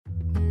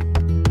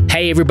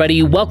Hey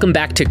everybody, welcome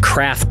back to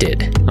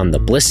Crafted on the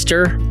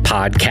Blister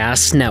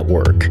Podcast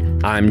Network.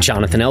 I'm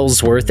Jonathan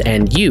Ellsworth,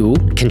 and you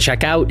can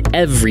check out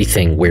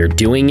everything we're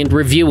doing and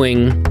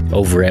reviewing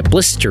over at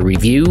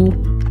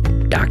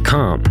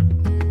blisterreview.com.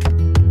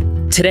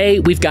 Today,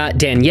 we've got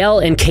Danielle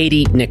and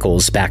Katie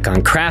Nichols back on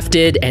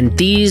Crafted, and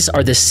these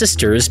are the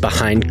sisters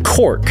behind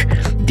CORK,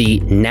 the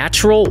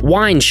natural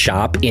wine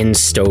shop in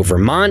Stowe,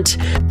 Vermont.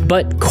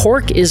 But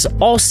CORK is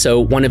also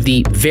one of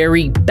the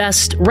very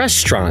best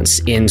restaurants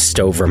in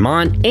Stowe,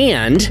 Vermont,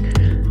 and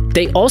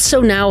they also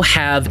now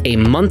have a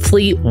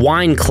monthly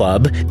wine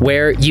club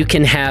where you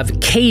can have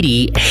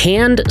Katie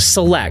hand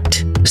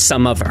select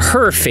some of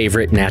her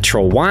favorite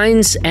natural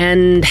wines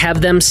and have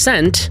them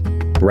sent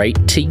right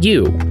to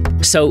you.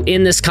 So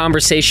in this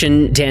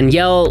conversation,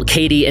 Danielle,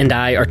 Katie, and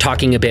I are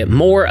talking a bit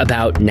more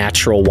about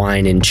natural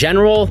wine in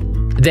general.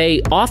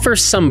 They offer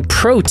some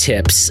pro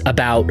tips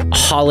about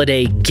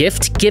holiday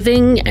gift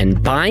giving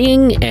and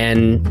buying,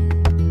 and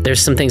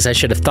there's some things I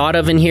should have thought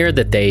of in here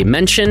that they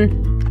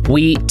mention.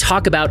 We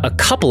talk about a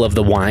couple of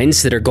the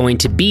wines that are going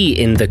to be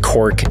in the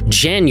CORK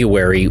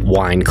January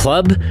Wine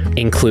Club,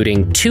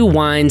 including 2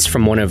 wines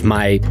from one of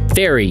my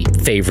very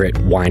favorite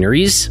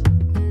wineries.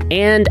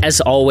 And as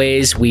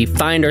always, we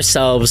find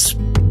ourselves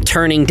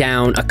turning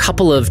down a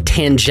couple of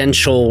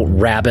tangential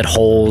rabbit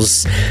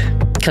holes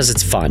because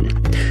it's fun.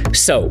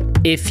 So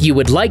if you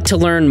would like to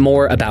learn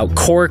more about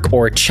CORK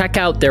or check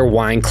out their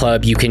wine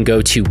club, you can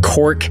go to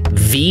corkvt.com.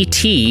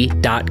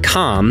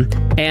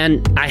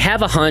 And I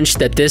have a hunch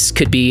that this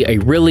could be a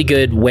really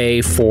good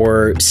way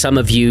for some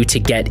of you to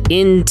get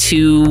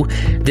into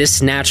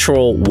this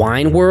natural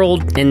wine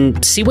world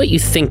and see what you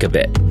think of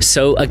it.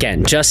 So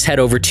again, just head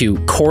over to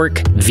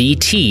corkvt.com.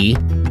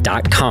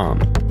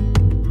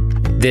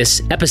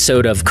 This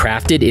episode of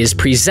Crafted is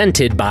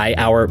presented by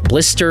our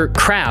Blister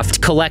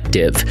Craft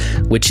Collective,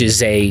 which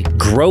is a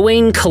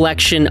growing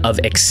collection of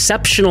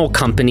exceptional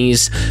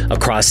companies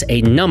across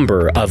a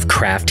number of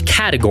craft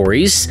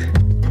categories.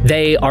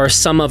 They are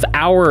some of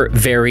our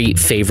very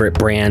favorite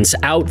brands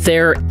out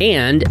there,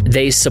 and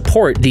they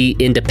support the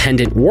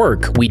independent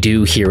work we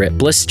do here at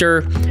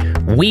Blister.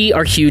 We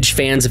are huge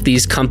fans of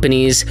these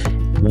companies.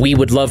 We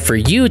would love for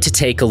you to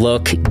take a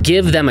look,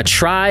 give them a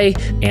try,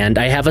 and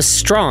I have a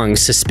strong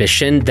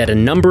suspicion that a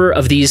number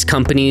of these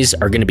companies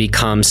are going to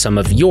become some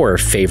of your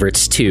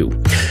favorites too.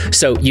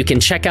 So you can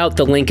check out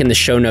the link in the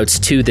show notes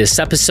to this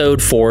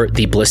episode for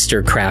the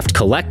Blister Craft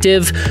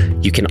Collective.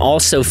 You can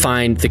also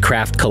find the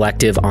Craft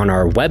Collective on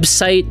our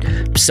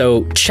website,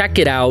 so check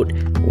it out.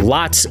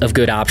 Lots of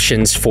good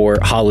options for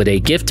holiday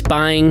gift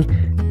buying,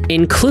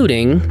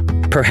 including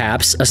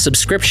perhaps a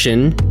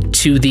subscription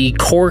to the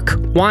CORK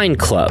Wine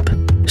Club.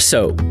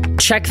 So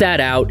check that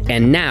out,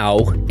 and now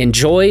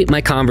enjoy my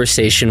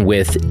conversation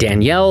with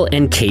Danielle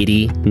and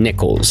Katie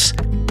Nichols.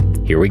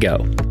 Here we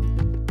go.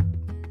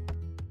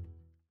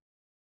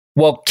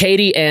 Well,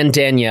 Katie and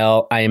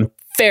Danielle, I am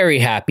very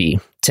happy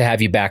to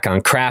have you back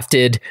on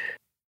Crafted.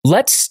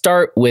 Let's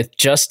start with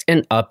just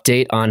an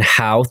update on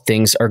how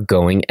things are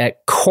going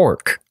at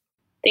CORK.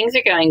 Things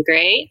are going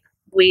great.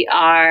 We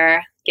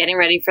are getting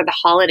ready for the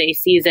holiday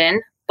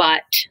season,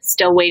 but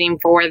still waiting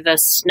for the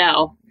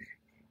snow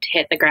to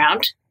hit the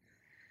ground.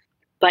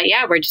 But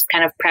yeah, we're just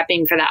kind of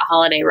prepping for that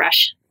holiday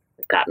rush.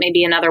 We've got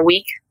maybe another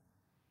week.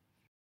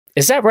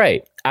 Is that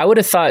right? I would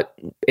have thought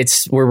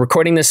we're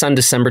recording this on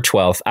December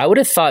 12th. I would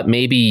have thought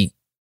maybe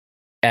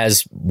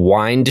as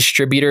wine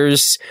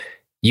distributors,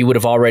 you would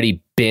have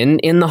already been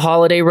in the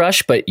holiday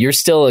rush, but you're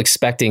still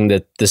expecting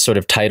the sort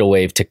of tidal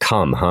wave to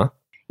come, huh?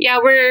 Yeah,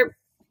 we're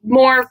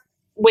more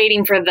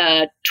waiting for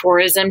the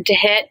tourism to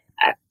hit.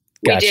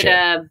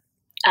 Gotcha.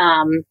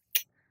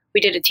 We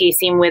did a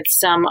tasting with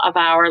some of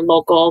our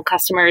local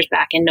customers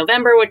back in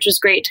November, which was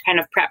great to kind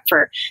of prep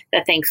for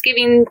the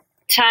Thanksgiving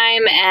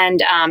time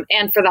and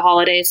for the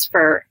holidays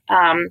for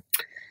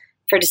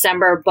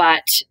December.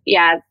 But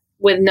yeah,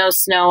 with no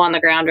snow on the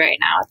ground right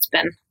now, it's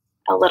been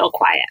a little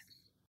quiet.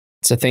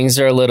 So things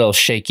are a little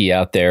shaky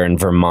out there in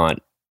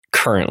Vermont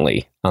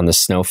currently on the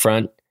snow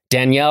front.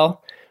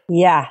 Danielle?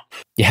 Yeah.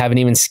 You haven't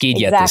even skied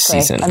yet this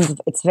season.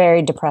 It's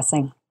very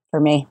depressing for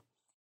me.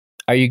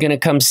 Are you going to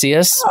come see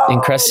us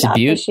in Crested Not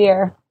Butte? This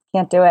year.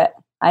 Can't do it.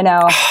 I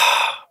know.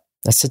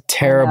 That's a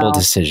terrible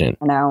decision.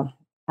 I know.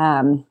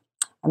 I'm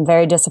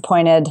very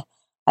disappointed.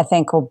 I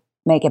think we'll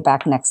make it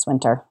back next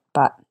winter,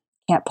 but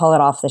can't pull it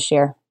off this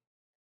year.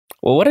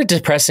 Well, what a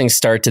depressing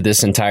start to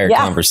this entire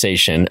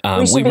conversation.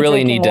 We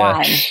really need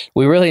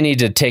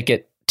to take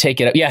it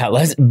up. Yeah,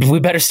 we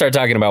better start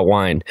talking about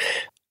wine.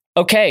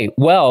 Okay,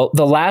 well,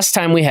 the last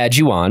time we had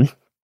you on,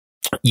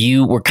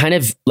 you were kind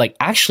of like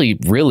actually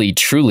really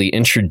truly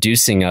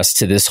introducing us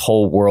to this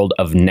whole world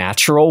of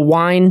natural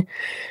wine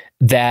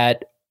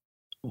that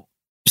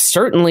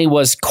certainly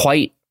was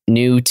quite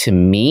new to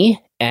me,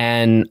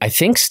 and I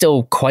think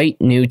still quite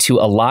new to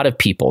a lot of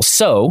people.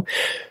 So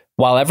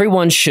while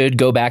everyone should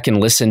go back and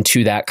listen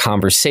to that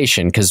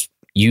conversation, because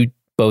you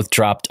both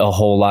dropped a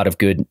whole lot of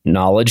good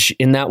knowledge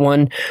in that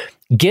one,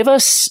 give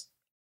us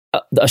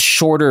a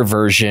shorter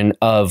version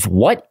of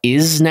what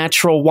is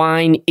natural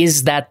wine?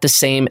 Is that the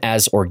same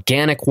as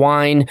organic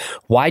wine?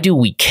 Why do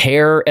we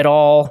care at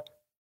all?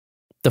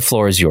 The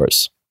floor is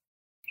yours.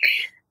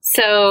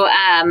 So,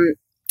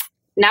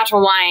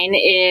 natural wine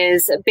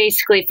is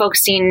basically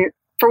focusing,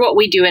 for what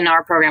we do in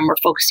our program, we're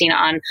focusing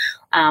on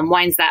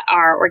wines that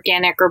are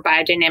organic or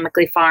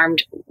biodynamically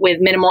farmed with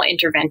minimal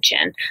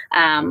intervention.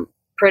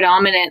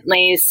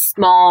 Predominantly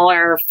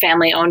smaller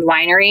family-owned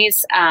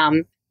wineries,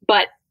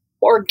 but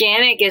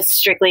organic is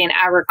strictly an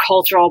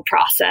agricultural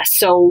process.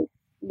 So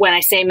when I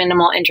say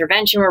minimal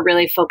intervention, we're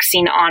really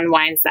focusing on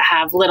wines that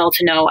have little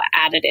to no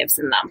additives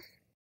in them.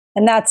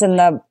 And that's in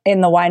the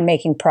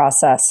winemaking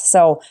process.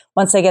 So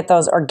once they get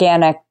those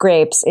organic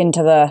grapes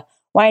into the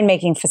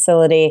winemaking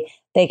facility,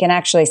 they can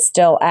actually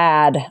still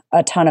add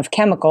a ton of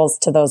chemicals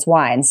to those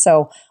wines.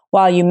 So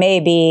while you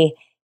may be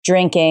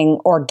drinking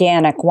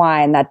organic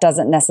wine, that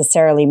doesn't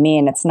necessarily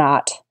mean it's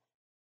not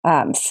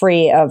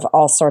free of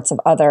all sorts of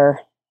other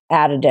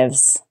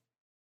additives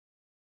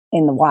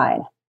in the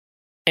wine.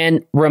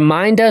 And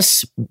remind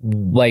us,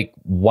 like,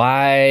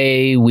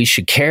 why we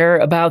should care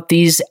about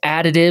these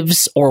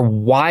additives, or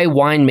why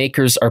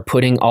winemakers are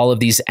putting all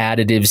of these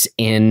additives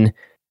in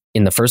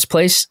the first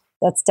place.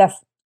 That's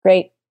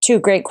great. Two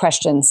great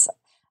questions.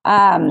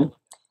 I'm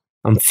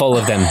full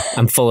of them.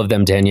 I'm full of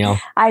them, Danielle.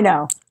 I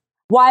know.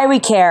 Why we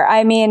care.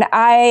 I mean,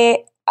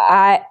 I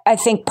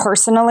think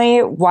personally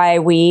why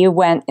we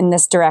went in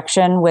this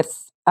direction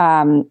with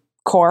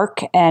CORK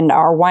and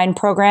our wine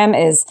program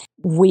is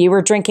we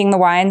were drinking the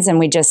wines and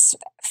we just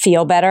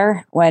feel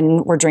better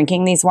when we're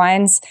drinking these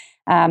wines.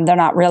 They're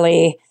not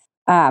really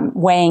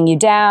weighing you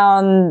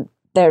down.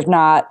 They're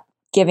not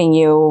giving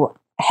you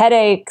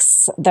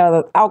headaches.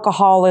 The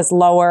alcohol is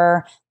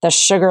lower. The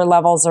sugar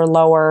levels are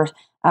lower.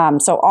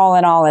 So all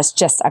in all, it's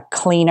just a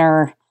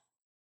cleaner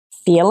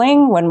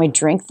feeling when we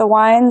drink the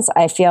wines.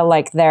 I feel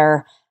like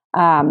they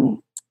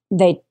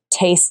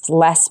taste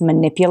less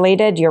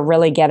manipulated. You're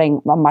really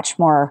getting a much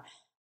more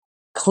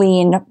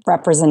clean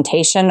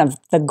representation of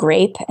the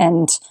grape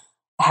and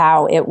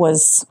how it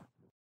was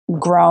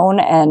grown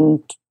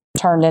and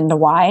turned into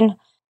wine.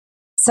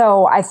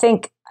 So I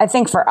think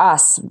for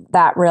us,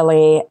 that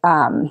really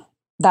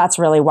that's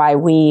really why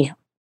we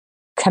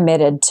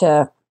committed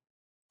to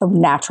the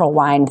natural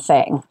wine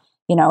thing.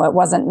 You know, it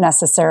wasn't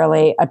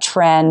necessarily a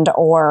trend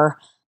or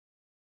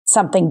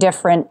something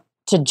different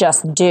to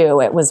just do.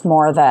 It was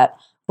more that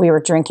we were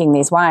drinking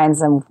these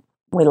wines and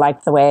we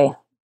liked the way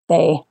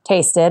they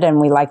tasted and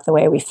we liked the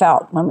way we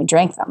felt when we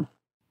drank them.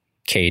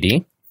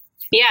 Katie?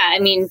 Yeah, I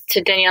mean,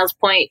 to Danielle's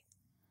point,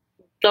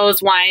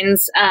 those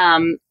wines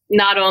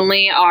not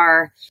only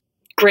are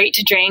great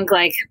to drink,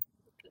 like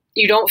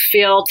you don't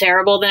feel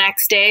terrible the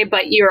next day,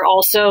 but you're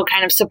also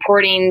kind of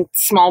supporting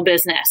small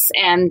business.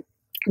 And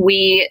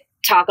we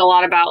talk a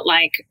lot about,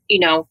 like, you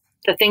know,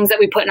 the things that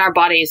we put in our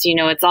bodies. You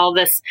know, it's all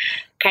this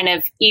kind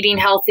of eating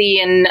healthy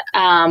and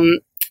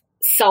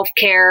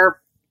self-care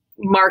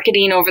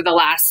marketing over the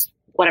last,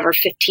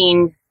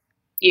 15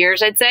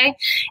 years, I'd say.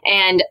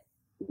 And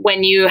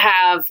when you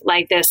have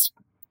like this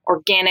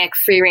organic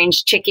free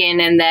range chicken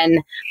and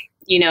then,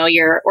 you know,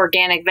 your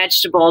organic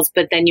vegetables,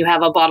 but then you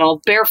have a bottle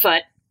of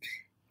Barefoot,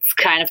 it's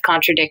kind of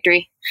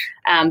contradictory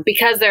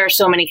because there are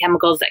so many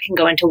chemicals that can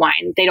go into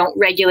wine. They don't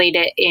regulate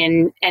it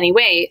in any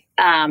way.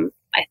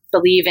 I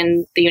believe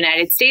in the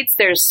United States,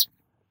 there's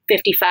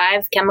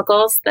 55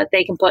 chemicals that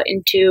they can put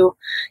into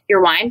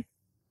your wine.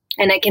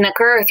 And it can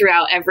occur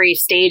throughout every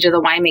stage of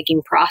the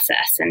winemaking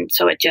process. And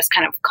so it just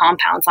kind of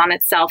compounds on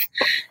itself.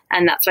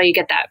 And that's why you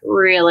get that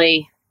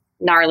really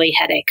gnarly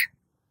headache.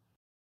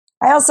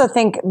 I also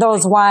think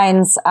those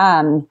wines,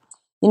 the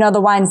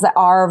wines that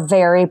are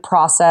very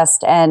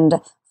processed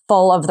and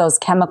full of those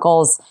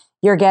chemicals,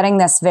 you're getting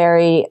this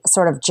very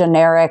sort of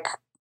generic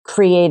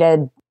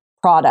created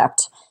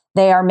product.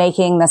 They are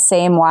making the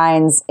same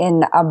wines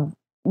in a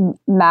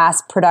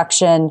mass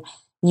production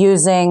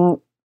using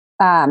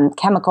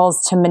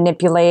chemicals to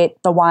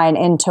manipulate the wine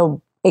into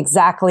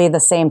exactly the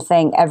same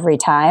thing every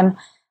time,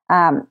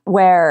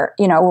 where,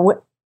 you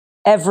know,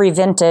 every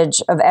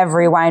vintage of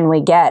every wine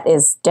we get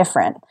is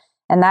different.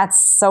 And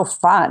that's so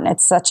fun.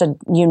 It's such a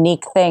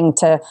unique thing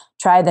to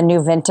try the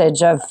new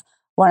vintage of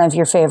one of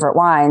your favorite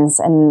wines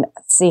and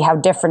see how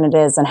different it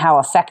is and how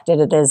affected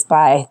it is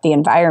by the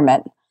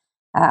environment,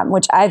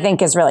 which I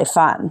think is really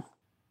fun.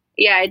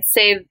 Yeah, I'd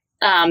say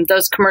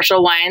those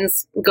commercial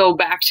wines go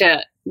back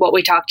to what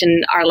we talked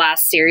in our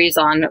last series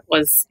on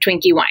was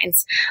Twinkie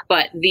wines.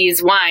 But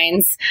these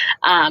wines,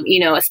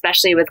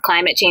 especially with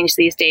climate change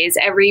these days,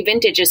 every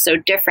vintage is so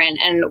different.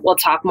 And we'll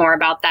talk more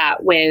about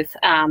that with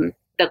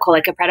the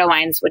Collet Capretto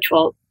wines, which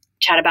we'll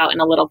chat about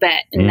in a little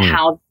bit, and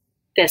how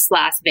this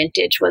last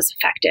vintage was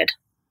affected.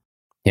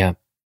 Yeah.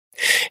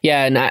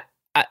 Yeah. And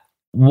I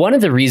one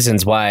of the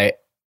reasons why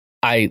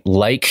I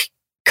like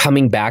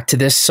coming back to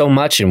this so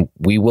much, and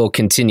we will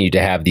continue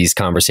to have these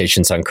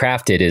conversations on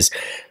Crafted, is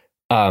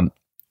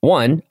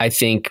one, I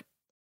think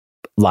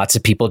lots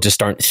of people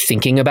just aren't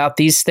thinking about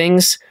these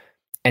things.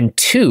 And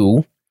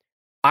two,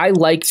 I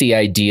like the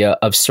idea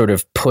of sort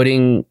of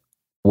putting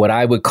what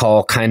I would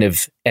call kind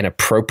of an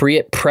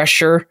appropriate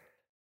pressure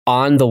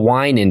on the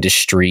wine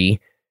industry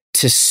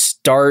to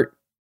start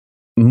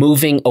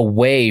moving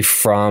away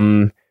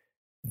from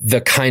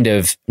the kind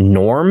of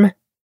norm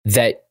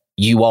that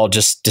you all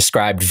just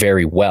described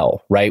very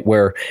well, right?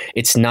 Where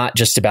it's not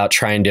just about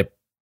trying to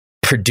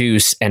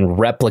produce and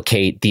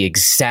replicate the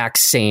exact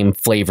same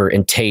flavor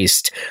and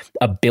taste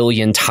a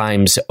billion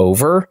times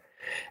over.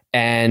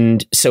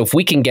 And so if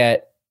we can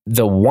get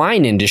the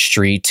wine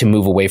industry to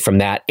move away from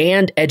that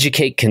and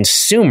educate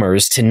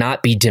consumers to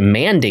not be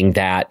demanding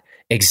that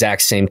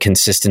exact same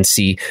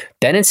consistency,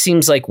 then it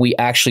seems like we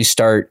actually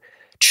start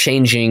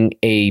changing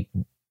a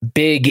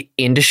big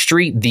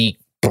industry, the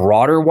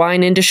broader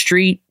wine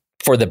industry,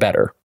 for the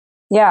better.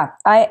 Yeah,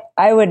 I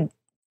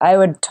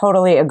would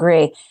totally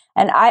agree.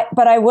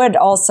 But I would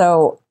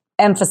also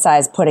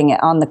emphasize putting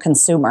it on the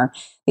consumer,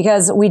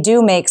 because we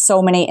do make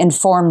so many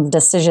informed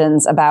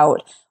decisions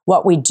about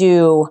what we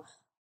do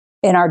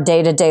in our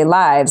day-to-day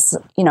lives.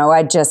 You know,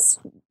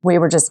 we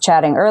were just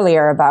chatting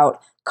earlier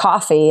about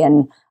coffee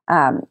and,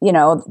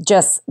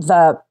 just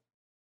the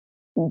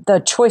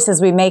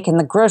choices we make in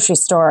the grocery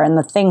store and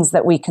the things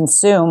that we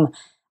consume.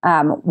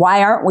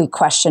 Why aren't we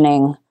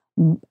questioning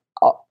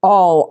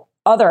all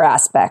other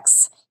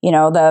aspects? You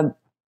know,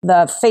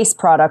 the face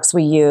products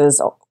we use,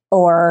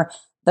 or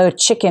the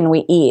chicken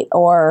we eat,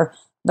 or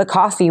the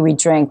coffee we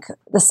drink.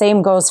 The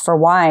same goes for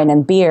wine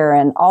and beer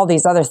and all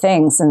these other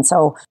things. And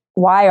so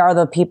why are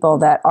the people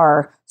that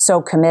are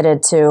so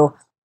committed to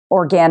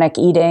organic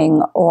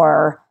eating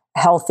or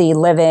healthy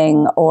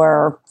living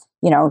or,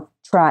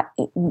 try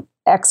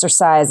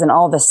exercise and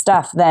all this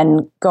stuff,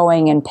 then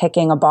going and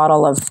picking a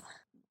bottle of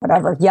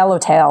whatever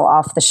Yellowtail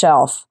off the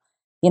shelf,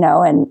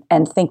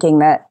 and thinking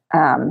that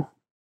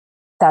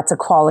that's a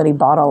quality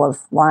bottle of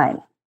wine.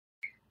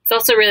 It's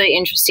also really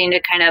interesting to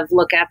kind of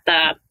look at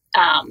the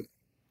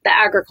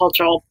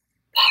agricultural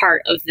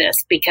part of this,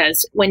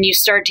 because when you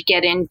start to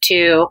get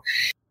into,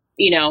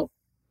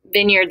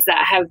 vineyards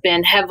that have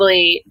been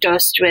heavily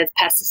dosed with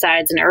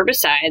pesticides and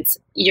herbicides,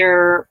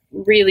 you're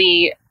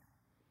really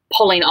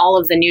pulling all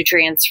of the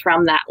nutrients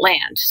from that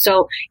land.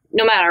 So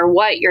no matter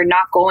what, you're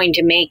not going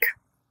to make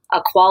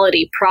a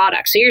quality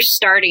product. So you're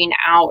starting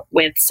out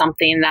with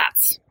something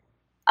that's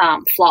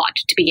flawed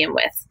to begin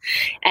with.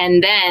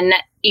 And then,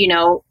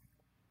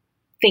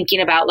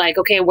 thinking about like,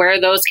 okay, where are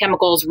those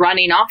chemicals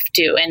running off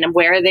to and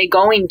where are they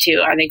going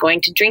to? Are they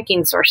going to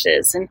drinking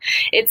sources? And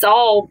it's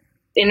all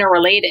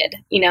interrelated,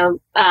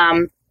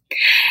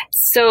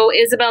 So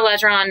Isabelle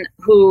Legeron,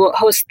 who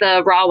hosts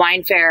the Raw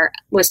Wine Fair,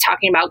 was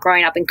talking about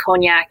growing up in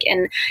Cognac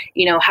and,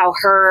 how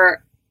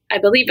I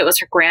believe it was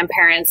her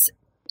grandparents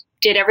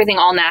did everything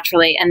all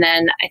naturally. And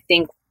then I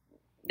think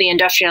the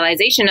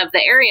industrialization of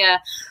the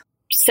area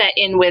set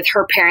in with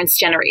her parents'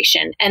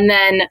 generation. And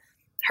then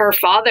her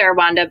father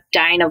wound up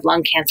dying of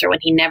lung cancer when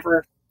he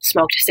never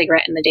smoked a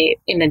cigarette in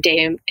the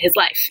day of his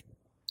life.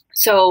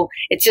 So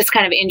it's just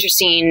kind of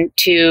interesting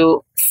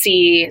to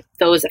see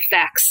those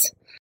effects.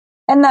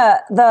 And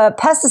the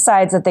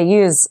pesticides that they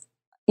use,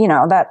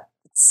 that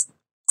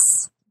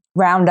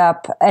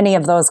Roundup, any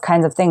of those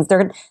kinds of things,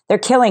 they're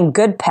killing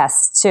good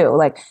pests too.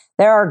 Like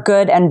there are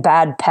good and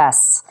bad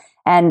pests.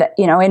 And,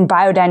 in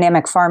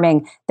biodynamic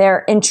farming,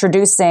 they're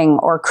introducing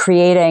or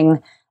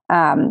creating,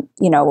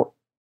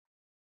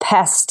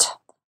 pest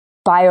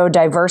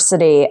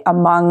biodiversity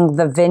among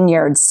the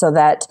vineyards so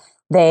that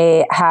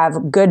they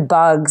have good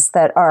bugs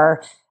that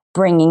are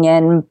bringing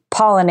in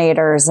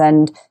pollinators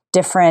and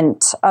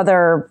different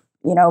other,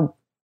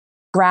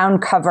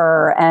 ground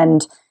cover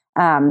and,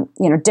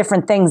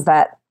 different things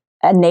that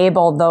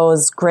enable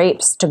those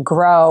grapes to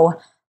grow.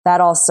 That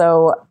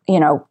also,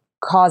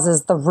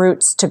 causes the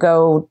roots to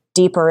go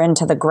deeper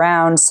into the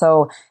ground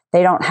so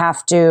they don't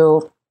have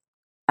to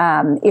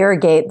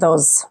irrigate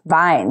those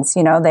vines.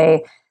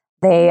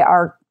 They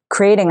are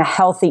creating a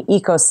healthy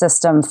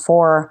ecosystem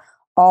for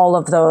all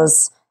of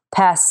those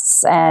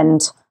pests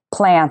and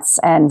plants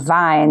and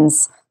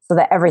vines so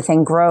that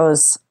everything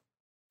grows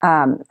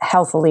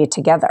healthily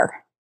together.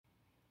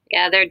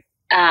 Yeah,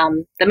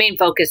 the main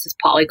focus is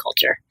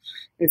polyculture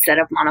instead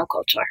of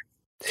monoculture.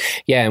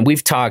 Yeah, and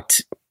we've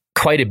talked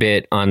quite a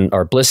bit on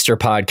our Blister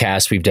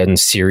podcast. We've done a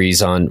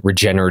series on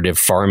regenerative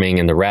farming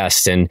and the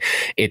rest. And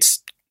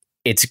it's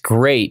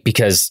great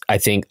because I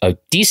think a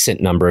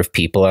decent number of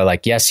people are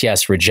like,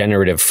 yes,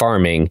 regenerative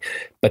farming.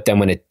 But then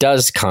when it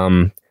does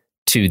come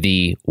to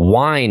the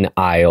wine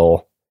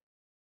aisle,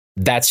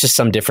 that's just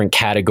some different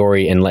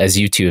category. And as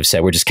you two have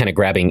said, we're just kind of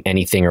grabbing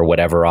anything or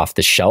whatever off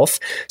the shelf.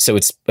 So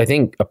it's, I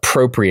think,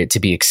 appropriate to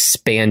be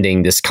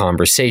expanding this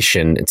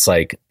conversation. It's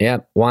like, yeah,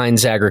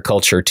 wine's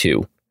agriculture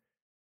too.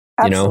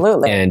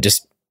 Absolutely. And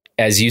just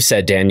as you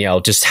said,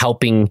 Danielle, just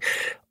helping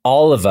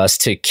all of us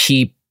to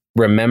keep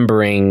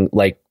remembering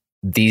like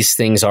these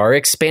things are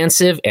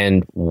expansive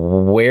and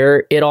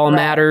where it all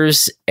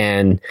matters.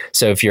 And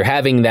so if you're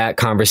having that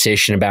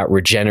conversation about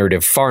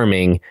regenerative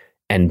farming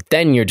and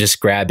then you're just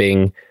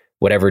grabbing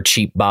whatever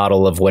cheap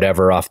bottle of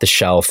whatever off the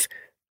shelf,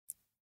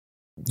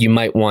 you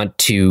might want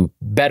to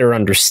better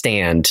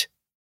understand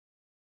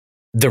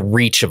the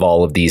reach of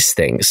all of these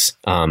things.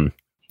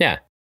 Yeah.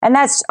 And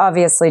that's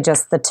obviously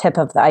just the tip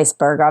of the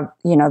iceberg.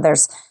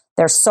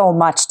 There's so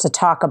much to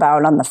talk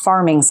about on the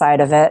farming side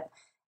of it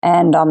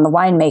and on the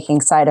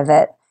winemaking side of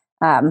it.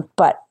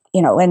 But,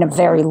 in a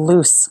very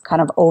loose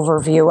kind of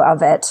overview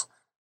of it,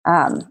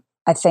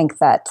 I think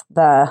that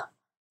the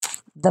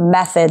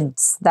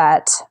methods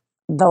that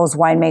those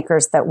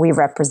winemakers that we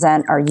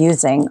represent are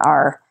using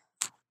are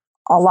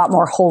a lot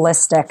more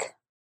holistic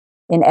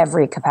in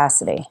every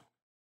capacity.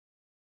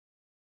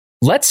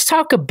 Let's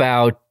talk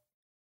about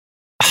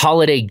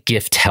holiday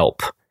gift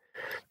help.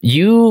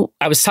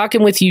 I was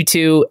talking with you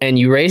two, and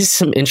you raised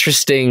some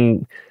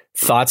interesting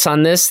thoughts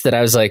on this that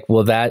I was like,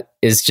 well, that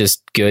is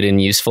just good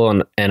and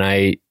useful. And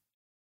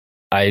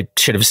I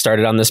should have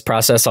started on this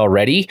process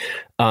already,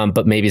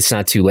 but maybe it's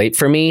not too late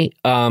for me.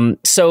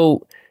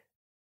 So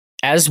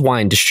as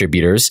wine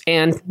distributors,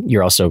 and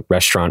you're also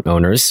restaurant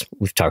owners,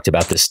 we've talked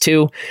about this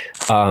too.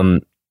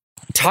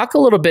 Talk a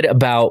little bit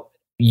about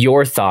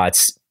your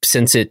thoughts,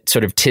 since it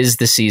sort of 'tis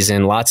the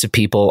season. Lots of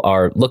people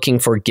are looking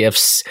for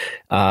gifts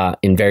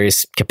in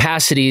various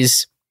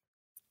capacities.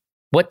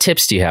 What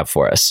tips do you have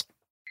for us?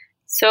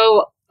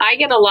 So I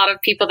get a lot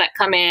of people that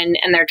come in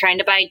and they're trying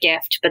to buy a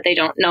gift, but they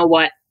don't know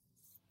what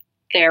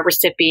their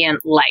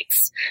recipient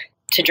likes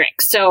to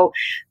drink. So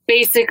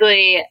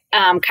basically,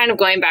 kind of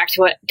going back to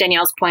what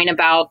Danielle's point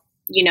about,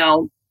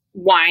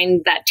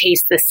 wine that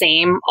tastes the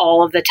same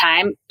all of the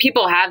time.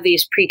 People have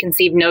these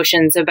preconceived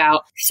notions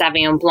about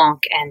Sauvignon Blanc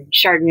and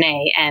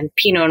Chardonnay and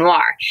Pinot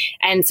Noir.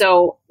 And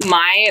so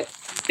my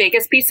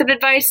biggest piece of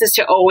advice is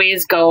to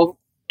always go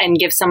and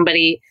give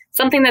somebody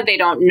something that they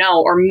don't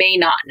know or may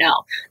not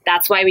know.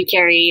 That's why we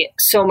carry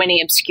so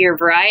many obscure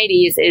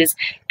varieties, is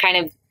kind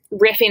of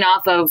riffing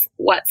off of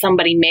what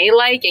somebody may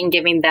like and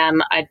giving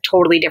them a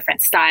totally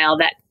different style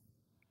that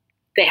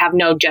they have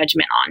no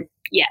judgment on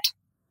yet.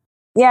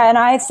 Yeah, and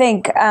I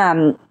think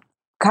kind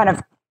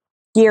of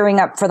gearing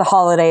up for the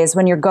holidays,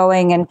 when you're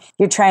going and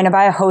you're trying to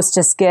buy a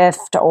hostess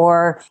gift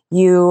or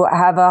you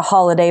have a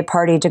holiday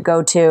party to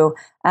go to,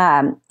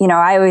 I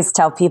always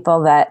tell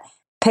people that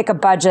pick a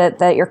budget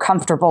that you're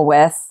comfortable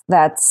with,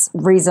 that's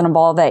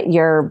reasonable, that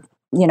you're,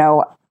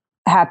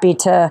 happy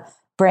to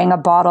bring a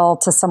bottle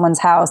to someone's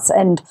house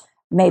and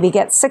maybe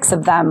get 6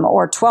 of them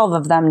or 12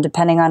 of them,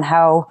 depending on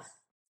how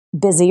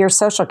busy your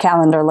social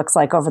calendar looks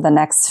like over the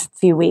next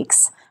few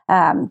weeks.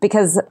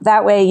 Because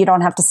that way you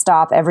don't have to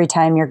stop every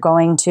time you're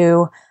going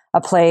to a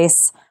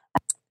place.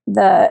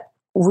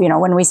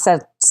 When we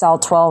sell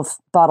 12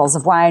 bottles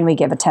of wine, we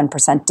give a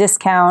 10%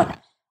 discount.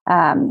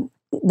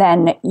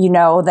 Then you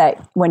know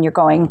that when you're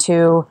going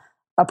to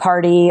a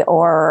party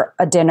or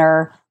a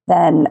dinner,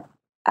 then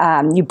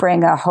you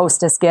bring a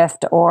hostess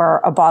gift or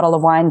a bottle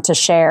of wine to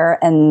share,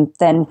 and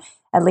then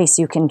at least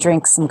you can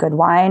drink some good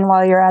wine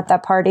while you're at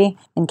that party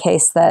in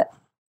case the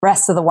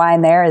rest of the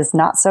wine there is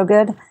not so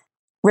good.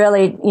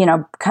 Really,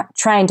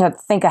 trying to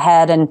think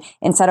ahead, and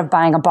instead of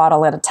buying a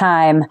bottle at a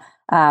time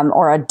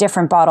or a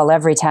different bottle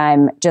every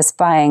time, just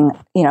buying,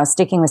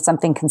 sticking with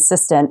something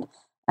consistent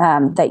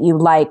that you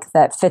like,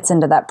 that fits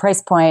into that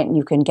price point.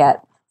 You can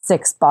get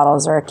 6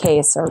 bottles or a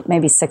case, or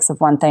maybe 6 of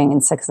one thing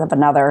and 6 of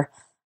another,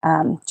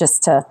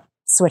 just to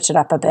switch it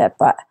up a bit.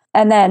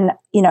 And then,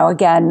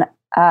 again,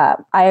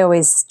 I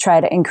always try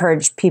to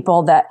encourage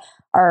people that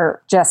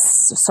are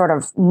just sort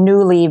of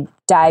newly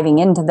diving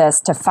into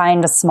this to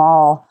find a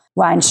small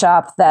wine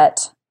shop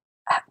that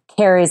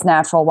carries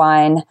natural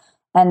wine,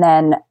 and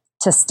then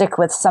to stick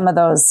with some of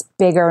those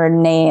bigger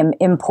name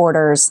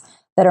importers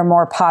that are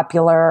more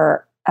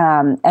popular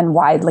and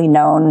widely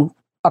known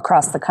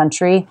across the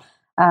country.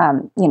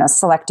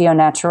 Selectio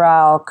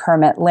Natural,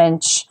 Kermit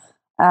Lynch,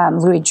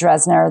 Louis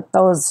Dresner,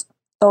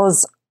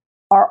 those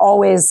are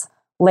always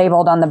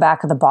labeled on the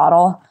back of the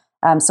bottle.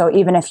 So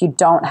even if you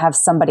don't have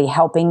somebody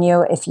helping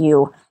you, if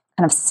you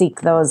kind of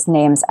seek those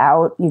names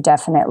out, you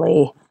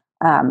definitely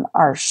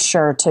are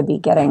sure to be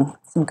getting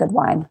some good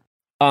wine.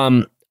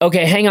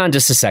 Okay, hang on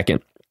just a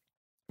second,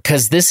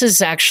 because this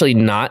is actually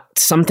not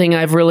something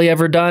I've really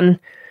ever done.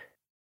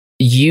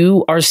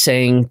 You are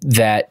saying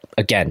that,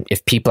 again,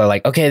 if people are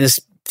like, okay,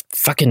 this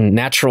fucking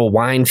natural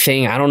wine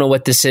thing, I don't know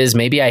what this is.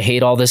 Maybe I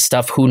hate all this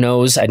stuff. Who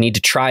knows? I need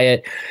to try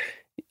it.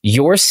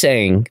 You're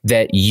saying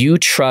that you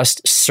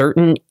trust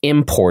certain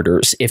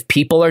importers. If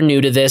people are new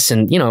to this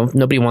and,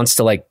 nobody wants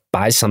to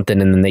buy something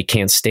and then they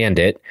can't stand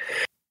it.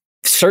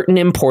 Certain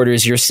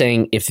importers, you're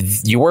saying if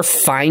you're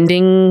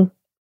finding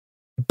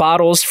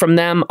bottles from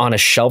them on a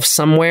shelf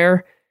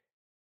somewhere,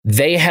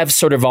 they have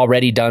sort of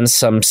already done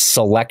some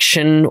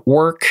selection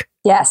work.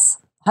 Yes,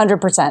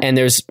 100%. And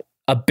there's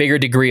a bigger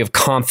degree of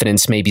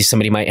confidence maybe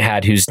somebody might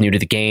have who's new to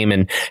the game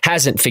and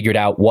hasn't figured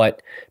out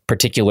what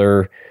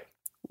particular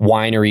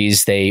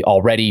wineries they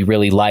already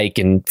really like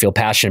and feel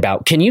passionate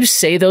about. Can you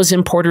say those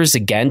importers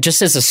again,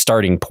 just as a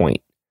starting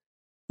point?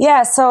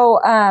 Yeah, so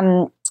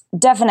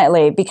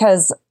definitely,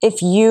 because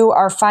if you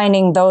are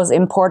finding those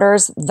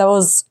importers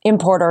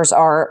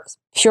are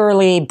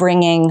purely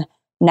bringing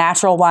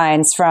natural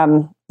wines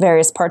from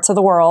various parts of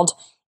the world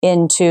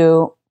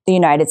into the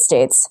United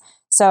States.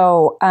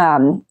 So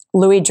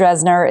Louis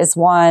Dresner is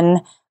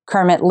one.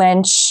 Kermit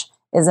Lynch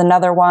is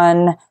another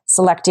one.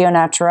 Selectio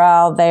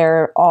Natural,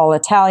 they're all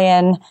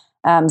Italian.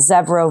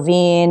 Zev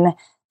Rovine.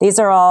 These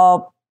are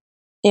all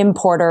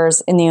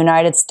importers in the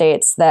United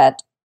States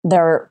that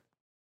their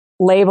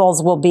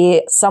labels will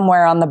be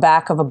somewhere on the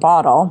back of a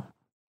bottle.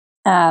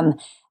 And,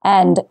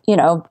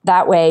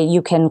 that way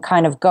you can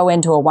kind of go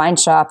into a wine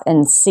shop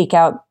and seek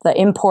out the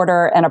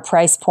importer and a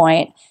price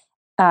point,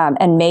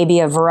 and maybe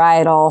a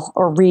varietal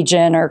or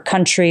region or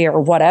country or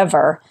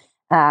whatever,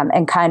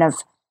 and kind of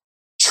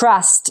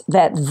trust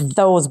that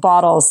those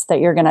bottles that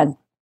you're going to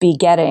be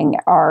getting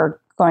are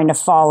going to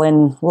fall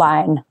in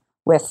line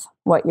with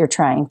what you're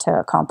trying to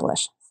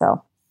accomplish.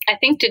 So I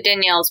think to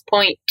Danielle's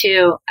point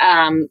too,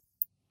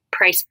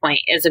 price point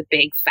is a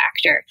big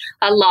factor.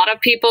 A lot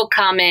of people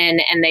come in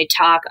and they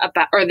talk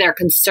about, or they're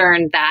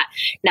concerned that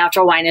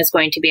natural wine is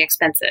going to be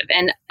expensive.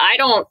 And I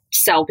don't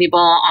sell people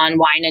on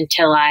wine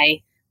until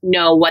I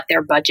know what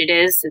their budget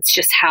is. It's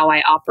just how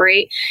I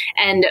operate.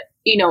 And,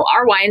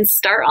 our wines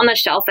start on the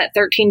shelf at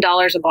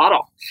 $13 a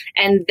bottle.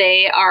 And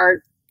they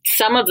are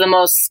some of the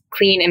most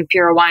clean and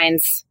pure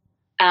wines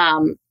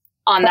on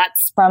that.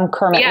 From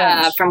Kermit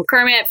Lynch. From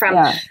Kermit,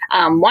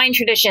 from Wine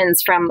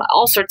Traditions, from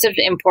all sorts of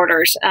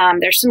importers.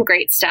 There's some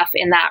great stuff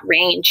in that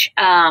range.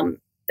 And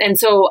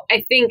so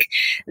I think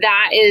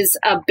that is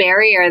a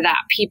barrier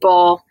that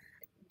people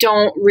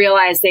don't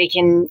realize they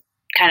can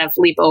kind of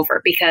leap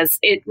over, because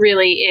it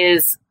really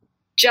is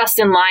just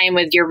in line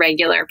with your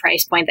regular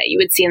price point that you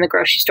would see in the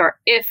grocery store,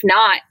 if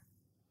not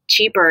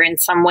cheaper in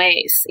some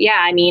ways. Yeah,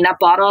 I mean, a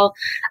bottle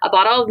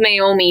of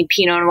Meiomi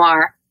Pinot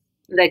Noir,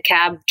 the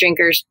cab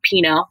drinkers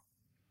Pinot,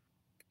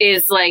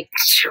 is like,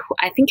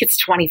 I think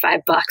it's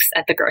 $25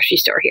 at the grocery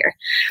store here.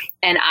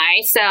 And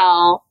I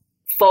sell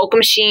Folk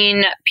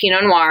Machine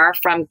Pinot Noir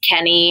from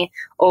Kenny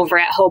over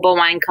at Hobo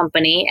Wine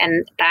Company,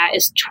 and that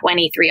is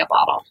 $23 a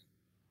bottle.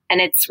 And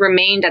it's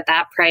remained at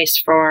that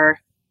price for,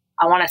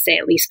 I want to say,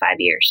 at least 5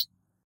 years.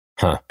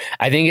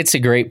 I think it's a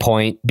great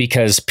point,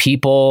 because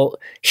people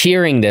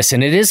hearing this,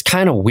 and it is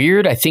kind of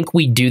weird. I think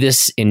we do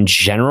this in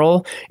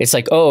general. It's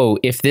like, oh,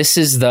 if this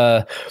is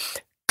the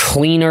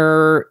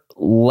cleaner,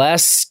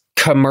 less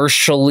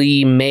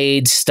commercially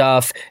made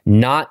stuff,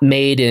 not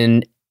made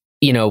in,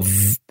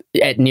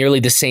 at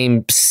nearly the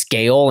same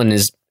scale, and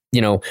is,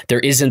 there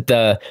isn't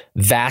the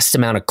vast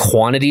amount of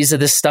quantities of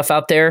this stuff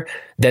out there,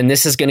 then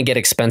this is going to get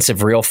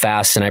expensive real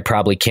fast, and I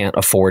probably can't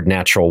afford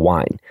natural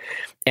wine.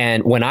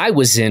 And when I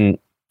was in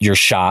your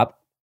shop,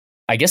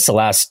 I guess the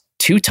last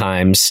 2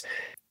 times,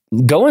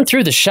 going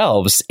through the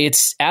shelves,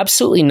 it's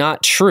absolutely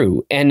not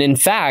true. And in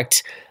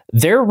fact,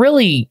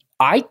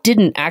 I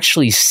didn't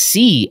actually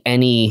see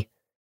any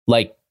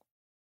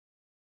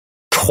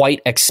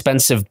quite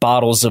expensive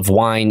bottles of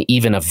wine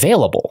even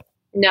available.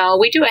 No,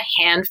 we do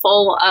a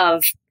handful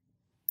of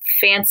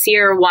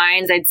fancier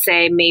wines. I'd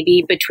say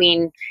maybe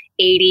between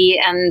 80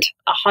 and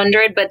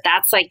 100, but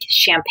that's like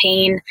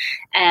Champagne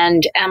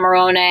and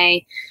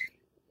Amarone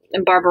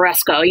and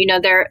Barbaresco.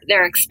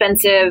 They're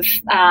expensive,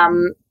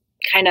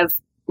 kind of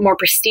more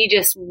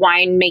prestigious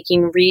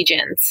winemaking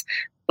regions,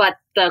 but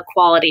the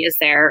quality is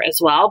there as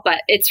well.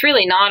 But it's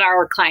really not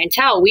our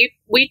clientele.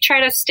 We try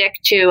to stick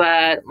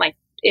to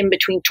in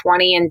between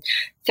 20 and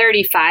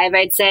 35.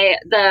 I'd say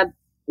the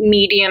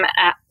median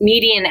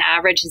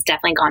average has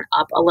definitely gone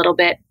up a little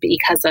bit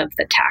because of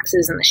the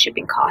taxes and the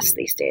shipping costs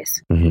these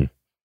days. Mm-hmm.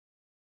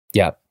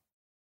 Yeah.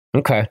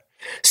 Okay.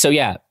 So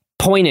yeah,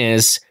 point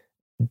is,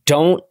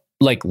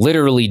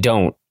 literally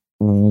don't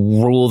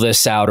rule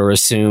this out or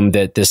assume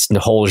that this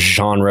whole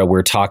genre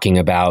we're talking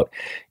about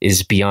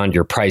is beyond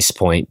your price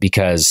point,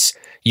 because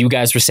you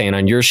guys were saying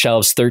on your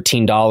shelves,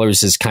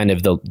 $13 is kind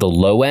of the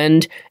low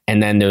end.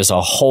 And then there's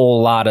a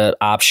whole lot of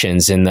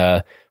options in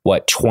the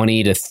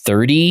 20 to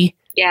 30.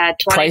 Yeah.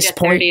 20 price to 30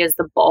 point? is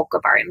the bulk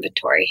of our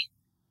inventory.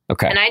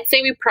 Okay. And I'd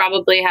say we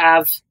probably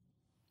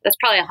that's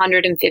probably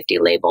 150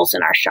 labels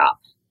in our shop.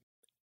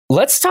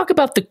 Let's talk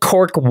about the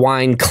CORK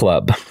Wine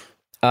Club.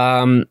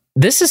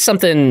 This is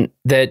something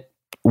that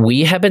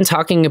we have been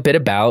talking a bit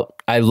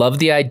about. I love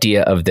the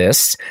idea of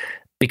this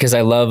because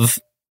I love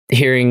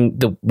hearing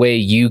the way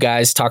you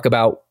guys talk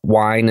about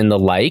wine and the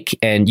like,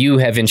 and you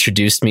have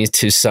introduced me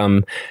to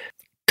some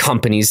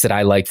companies that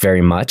I like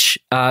very much.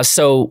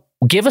 So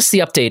give us the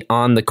update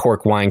on the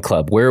CORK Wine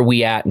Club. Where are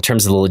we at in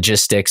terms of the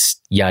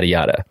logistics, yada,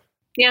 yada?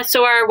 Yeah,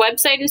 so our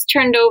website is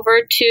turned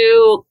over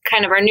to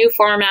kind of our new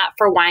format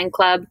for Wine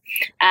Club.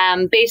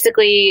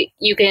 Basically,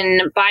 you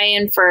can buy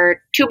in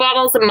for 2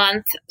 bottles a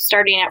month,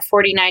 starting at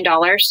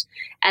 $49,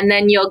 and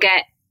then you'll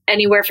get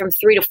anywhere from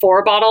 3 to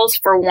 4 bottles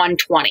for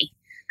 $120.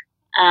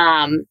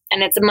 And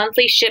it's a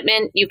monthly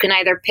shipment. You can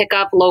either pick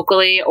up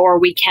locally or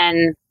we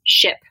can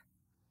ship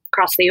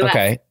across the U.S.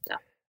 Okay. So.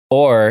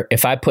 Or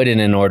if I put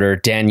in an order,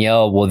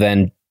 Danielle will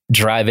then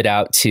drive it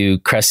out to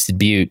Crested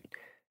Butte,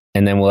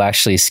 and then we'll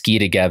actually ski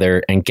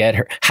together and get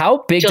her.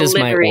 How big does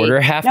my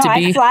order have to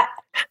be?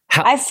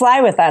 I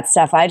fly with that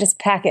stuff. I just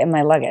pack it in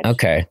my luggage.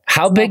 Okay.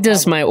 How big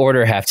does my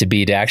order have to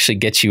be to actually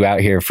get you out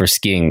here for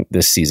skiing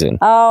this season?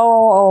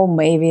 Oh,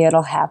 maybe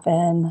it'll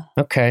happen.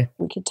 Okay.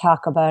 We could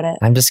talk about it.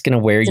 I'm just going to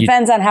wear you.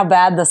 Depends on how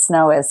bad the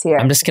snow is here.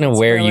 I'm just going to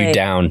wear you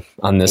down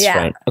on this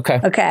front. Okay.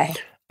 Okay.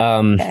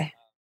 Okay.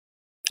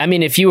 I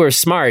mean, if you were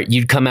smart,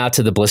 you'd come out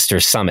to the Blister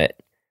Summit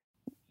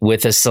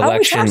with a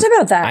selection. Oh, we talked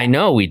about that. I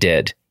know we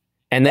did.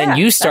 And then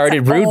you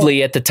started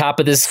rudely at the top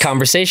of this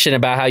conversation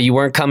about how you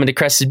weren't coming to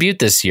Crested Butte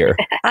this year.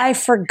 I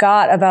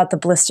forgot about the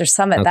Blister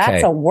Summit. Okay.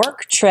 That's a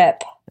work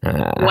trip.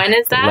 When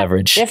is that?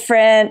 Leverage.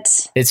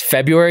 Different. It's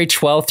February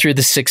 12th through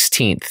the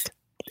 16th.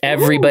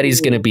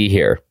 Everybody's going to be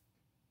here.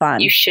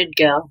 Fun. You should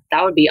go.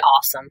 That would be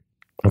awesome.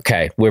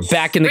 Okay. We're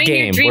back in the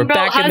game. We're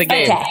back in the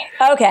game.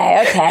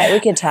 Okay.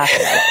 We can talk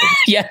about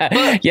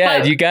it.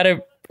 Yeah. You got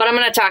to. But I'm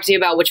going to talk to you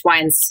about which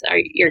wines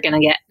you're going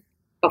to get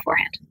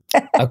beforehand.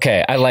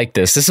 Okay, I like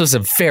this. This was a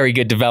very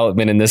good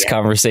development in this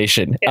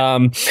conversation.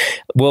 Yeah.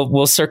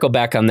 We'll circle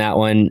back on that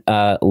one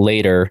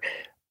later.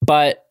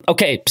 But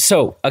okay,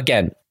 so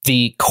again,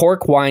 the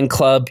CORK Wine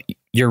Club,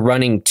 you're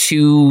running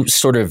two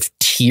sort of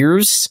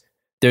tiers.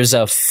 There's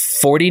a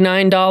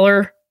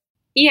 $49.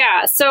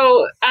 Yeah,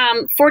 so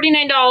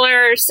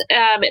 $49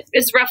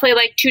 is roughly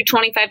like two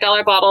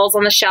 $25 bottles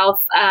on the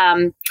shelf.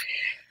 And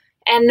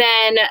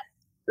then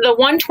the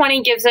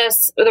 120 gives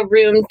us the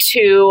room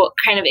to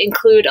kind of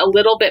include a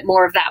little bit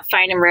more of that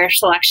fine and rare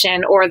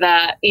selection, or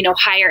the,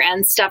 higher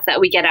end stuff that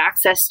we get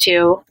access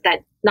to that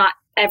not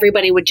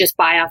everybody would just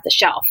buy off the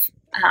shelf.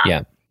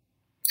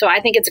 So I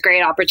think it's a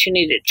great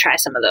opportunity to try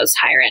some of those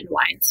higher end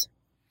wines.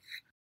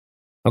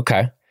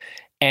 Okay.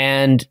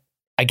 And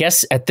I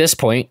guess at this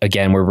point,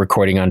 again, we're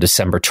recording on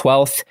December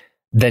 12th.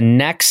 The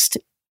next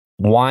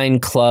wine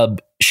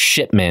club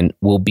shipment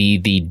will be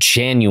the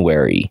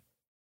January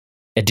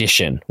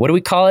edition. What do we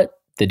call it?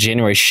 The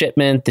January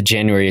shipment, the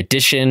January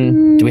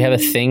edition. Do we have a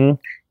thing?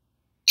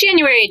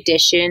 January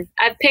edition.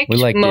 I've picked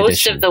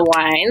most of the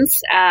wines,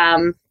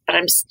 but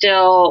I'm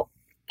still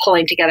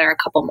pulling together a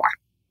couple more.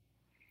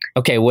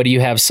 Okay, what do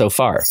you have so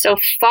far? So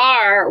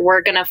far,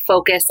 we're going to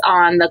focus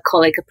on the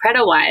Colle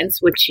Capretta wines,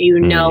 which you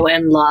know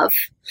and love.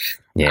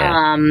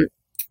 Yeah.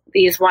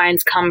 These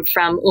wines come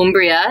from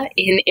Umbria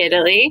in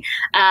Italy,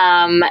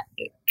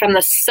 from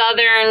the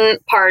southern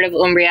part of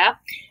Umbria.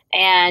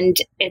 And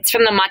it's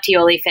from the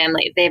Mattioli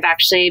family. They've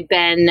actually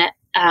been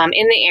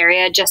in the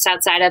area just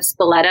outside of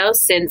Spoleto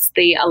since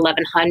the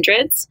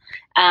 1100s.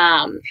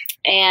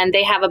 And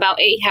they have about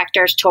 8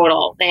 hectares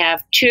total. They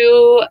have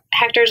 2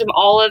 hectares of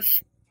olive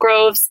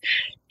groves,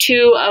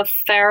 2 of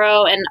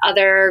farro and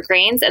other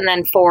grains, and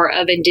then 4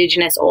 of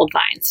indigenous old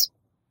vines.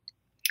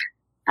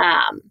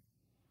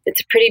 It's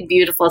a pretty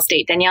beautiful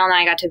estate. Danielle and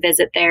I got to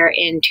visit there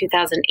in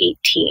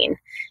 2018,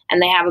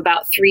 and they have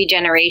about 3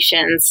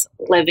 generations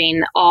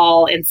living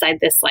all inside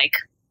this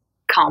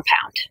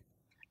compound.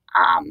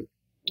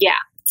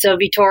 So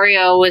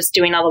Vittorio was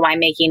doing all the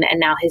winemaking, and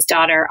now his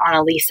daughter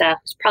Annalisa,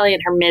 who's probably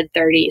in her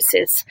mid-30s,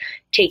 is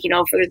taking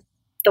over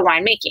the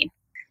winemaking.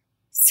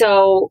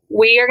 So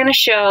we are going to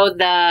show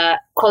the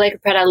Colle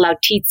Capretta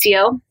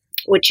Lautizio,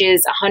 which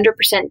is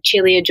 100%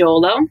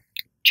 Ciliegiolo,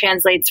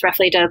 translates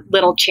roughly to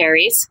little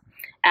cherries,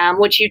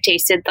 which you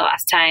tasted the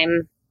last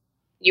time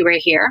you were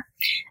here.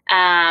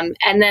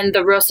 And then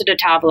the Rosso di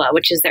Tavola,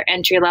 which is their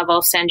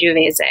entry-level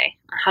Sangiovese,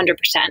 100%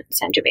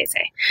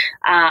 Sangiovese.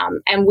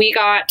 And we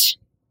got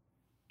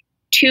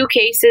 2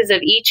 cases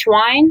of each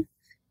wine,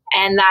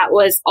 and that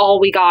was all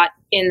we got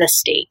in the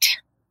state.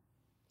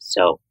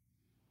 So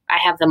I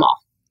have them all.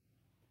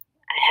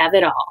 I have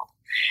it all.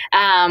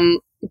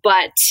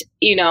 But,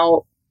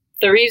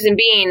 the reason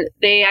being,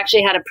 they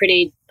actually had a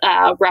pretty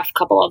rough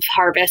couple of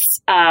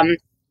harvests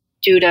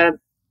due to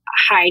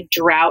high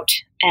drought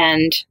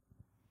and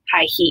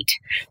high heat.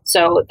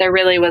 So there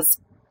really was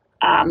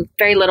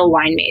very little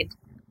wine made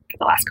for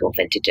the last couple of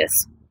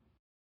vintages.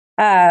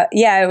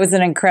 It was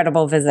an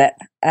incredible visit.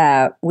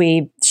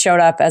 We showed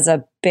up as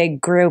a big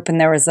group, and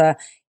there was a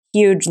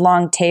huge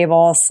long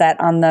table set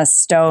on the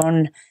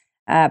stone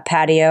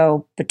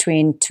patio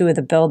between 2 of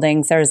the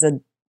buildings. There was a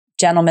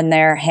gentleman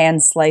there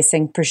hand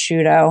slicing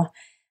prosciutto.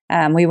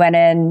 We went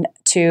in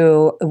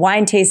to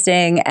wine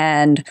tasting,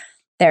 and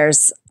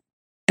there's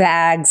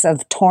bags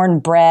of torn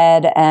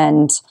bread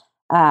and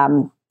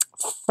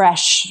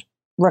fresh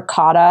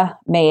ricotta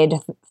made,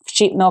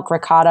 sheep milk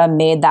ricotta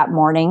made that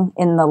morning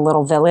in the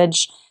little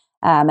village.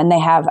 And they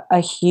have a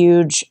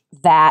huge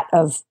vat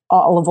of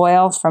olive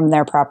oil from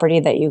their property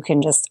that you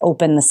can just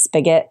open the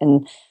spigot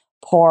and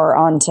pour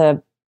onto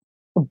a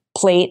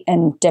plate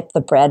and dip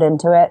the bread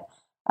into it.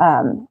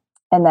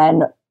 And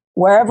then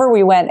wherever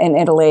we went in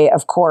Italy,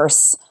 of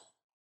course,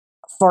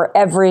 for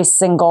every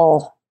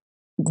single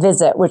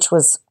visit, which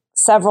was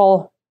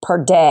several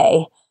per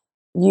day,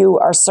 you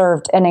are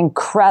served an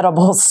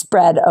incredible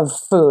spread of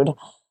food.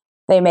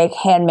 They make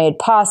handmade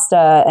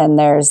pasta, and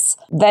there's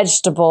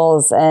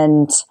vegetables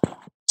and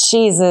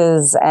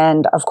cheeses,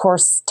 and of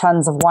course,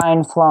 tons of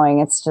wine flowing.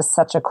 It's just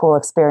such a cool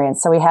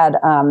experience. So we had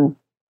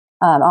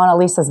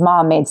Annalisa's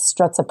mom made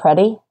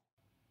strozzapreti.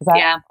 Is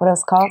that what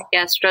it's called?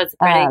 Yeah,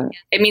 Strozza.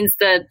 It means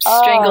the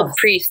strangled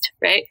priest,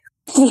 right?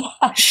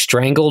 Yeah.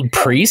 Strangled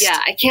priest? Yeah,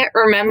 I can't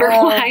remember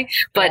why,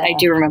 but I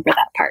do remember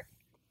that part.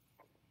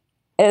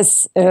 It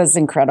was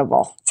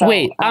incredible. So,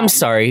 wait, I'm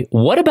sorry.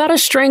 What about a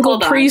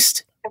strangled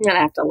priest? I'm gonna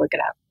have to look it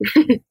up.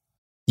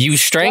 You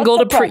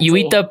strangled a priest.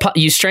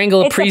 You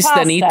strangle a priest,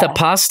 then eat the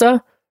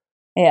pasta.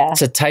 Yeah,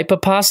 it's a type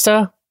of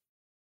pasta.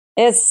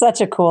 It's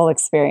such a cool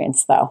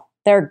experience, though.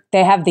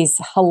 They have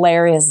these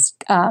hilarious.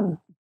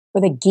 Were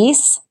they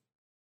geese?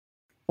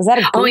 Was that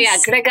a goose? Oh yeah,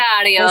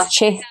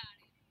 Gregario.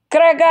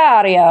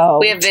 Gregario.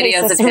 We have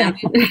videos of him.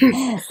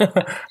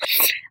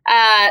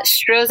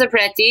 Strozza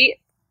Preti,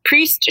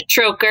 priest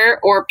troker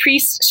or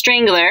priest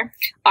strangler,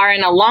 are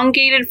an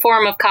elongated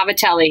form of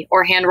cavatelli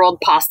or hand-rolled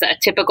pasta,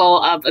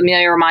 typical of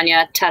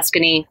Emilia-Romagna,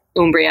 Tuscany,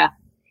 Umbria.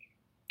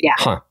 Yeah.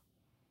 Huh.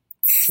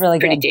 It's really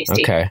pretty good.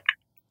 tasty. Okay.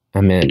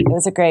 I'm in. It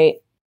was a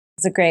great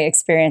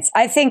experience.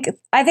 I think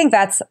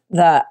that's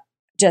the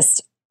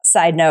just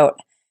side note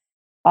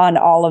on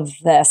all of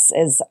this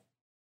is,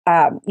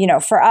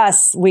 for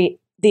us,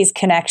 these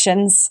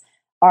connections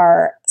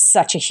are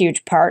such a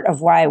huge part of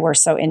why we're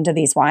so into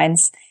these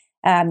wines.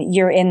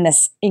 You're in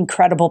this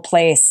incredible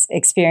place,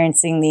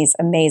 experiencing these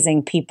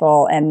amazing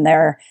people, and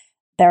their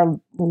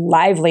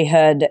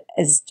livelihood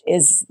is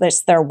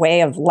this their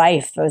way of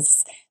life.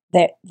 Is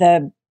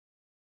the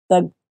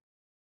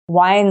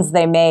wines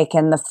they make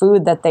and the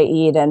food that they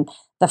eat and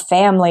the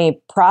family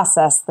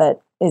process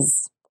that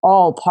is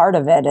all part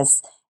of it.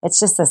 It's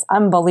just this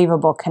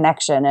unbelievable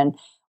connection, and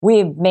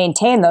we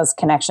maintain those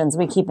connections.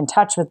 We keep in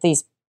touch with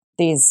these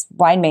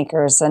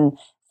winemakers and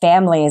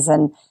families.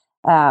 And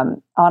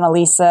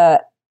Annalisa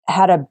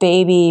had a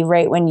baby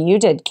right when you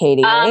did,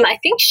 Katie. Right? I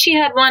think she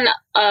had one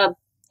a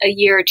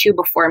year or two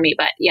before me,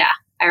 but yeah,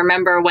 I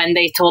remember when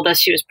they told us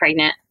she was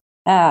pregnant.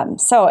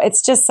 So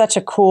it's just such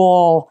a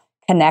cool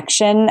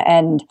connection,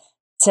 and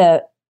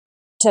to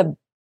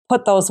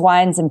put those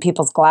wines in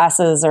people's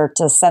glasses or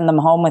to send them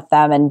home with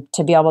them and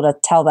to be able to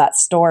tell that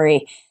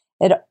story.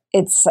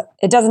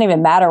 It doesn't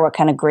even matter what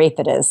kind of grape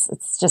it is.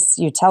 It's just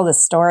you tell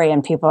this story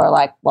and people are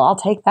like, well, I'll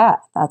take that.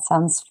 That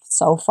sounds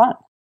so fun.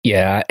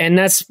 Yeah. And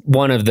that's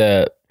one of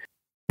the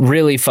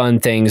really fun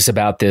things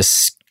about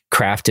this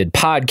crafted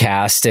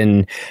podcast.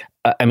 And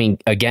I mean,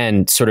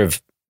 again, sort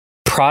of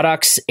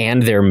products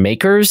and their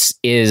makers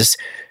is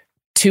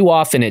too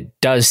often it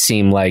does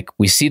seem like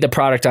we see the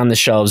product on the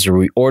shelves or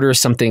we order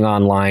something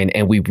online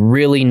and we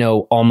really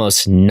know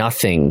almost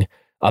nothing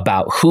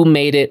about who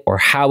made it or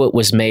how it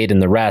was made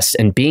and the rest,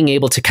 and being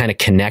able to kind of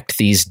connect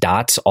these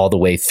dots all the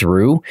way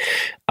through.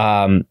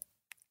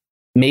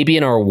 Maybe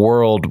in our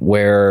world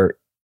where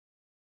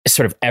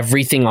sort of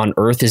everything on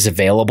earth is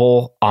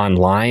available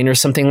online or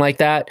something like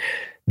that,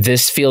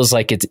 this feels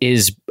like it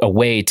is a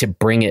way to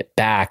bring it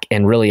back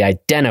and really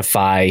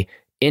identify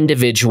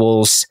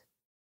individuals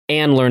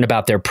and learn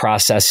about their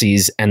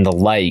processes and the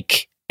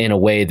like in a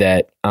way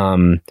that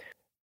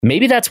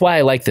maybe that's why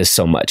I like this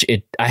so much.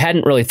 I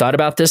hadn't really thought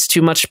about this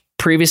too much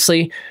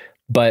previously,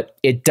 but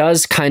it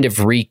does kind of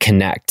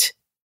reconnect.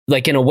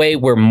 Like in a way,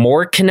 we're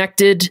more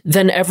connected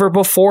than ever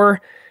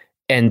before,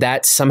 and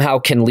that somehow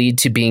can lead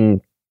to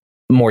being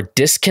more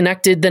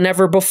disconnected than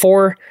ever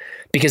before,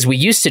 because we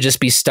used to just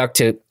be stuck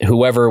to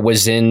whoever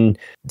was in,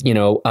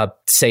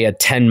 say a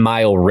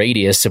 10-mile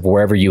radius of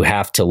wherever you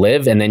have to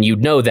live. And then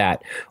you'd know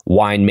that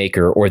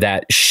winemaker or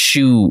that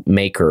shoe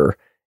maker,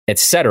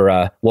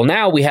 etc. Well,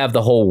 now we have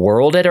the whole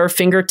world at our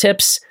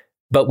fingertips,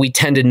 but we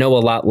tend to know a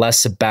lot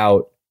less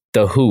about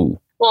the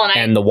who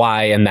and the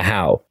why and the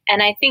how.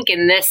 And I think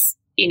in this,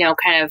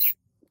 kind of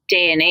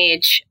day and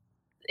age,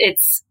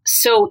 it's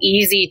so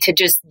easy to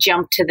just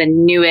jump to the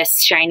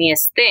newest,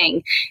 shiniest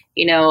thing,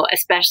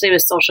 especially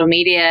with social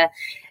media.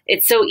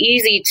 It's so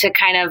easy to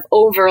kind of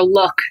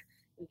overlook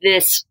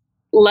this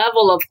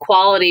level of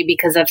quality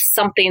because of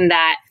something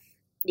that,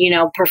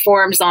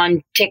 performs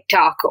on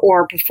TikTok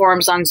or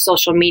performs on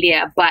social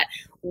media. But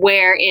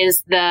where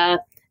is the,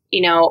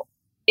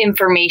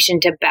 information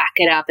to back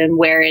it up, and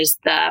where is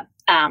the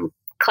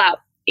clout,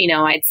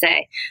 I'd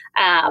say.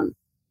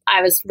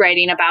 I was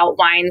writing about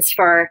wines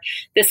for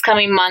this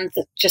coming month,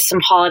 just some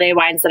holiday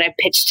wines that I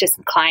pitched to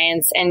some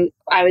clients. And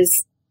I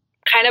was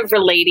kind of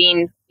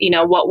relating,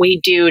 what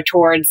we do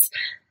towards,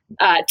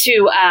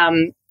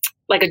 to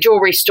like a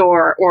jewelry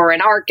store or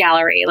an art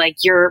gallery. Like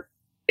you're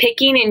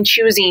picking and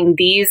choosing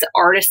these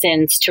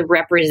artisans to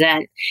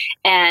represent.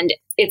 And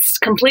it's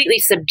completely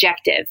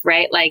subjective,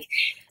 right? Like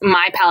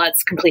my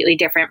palette's completely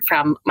different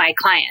from my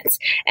clients.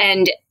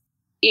 And,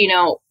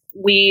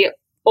 we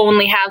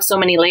only have so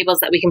many labels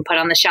that we can put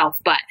on the shelf,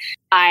 but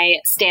I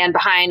stand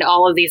behind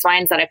all of these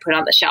wines that I put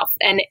on the shelf.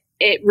 And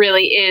it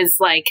really is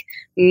like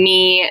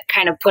me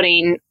kind of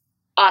putting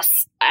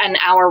us and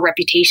our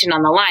reputation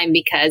on the line,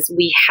 because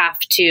we have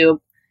to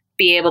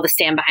be able to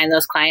stand behind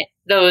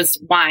those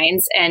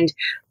wines and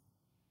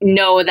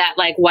know that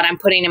like what I'm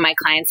putting in my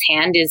client's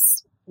hand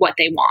is what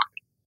they want.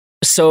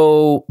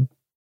 So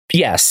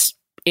yes,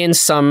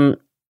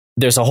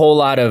 there's a whole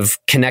lot of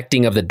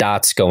connecting of the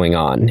dots going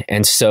on.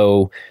 And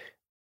so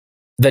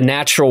the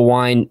natural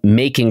wine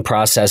making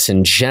process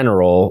in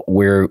general,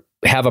 we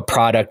have a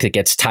product that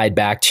gets tied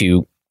back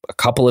to a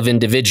couple of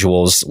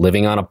individuals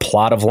living on a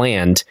plot of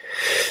land.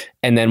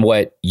 And then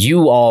what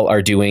you all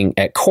are doing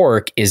at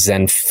CORK is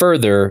then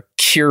further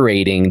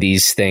curating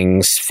these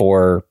things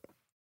for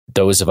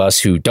those of us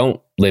who don't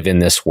live in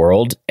this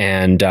world.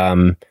 And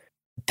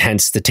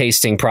hence the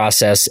tasting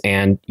process,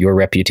 and your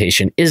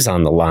reputation is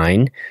on the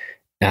line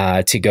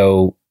to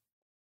go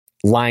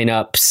line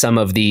up some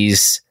of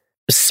these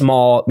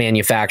small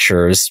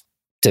manufacturers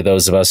to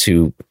those of us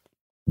who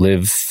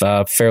live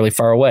fairly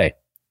far away.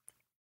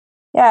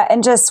 Yeah,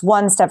 and just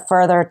one step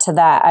further to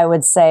that, I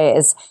would say,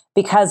 is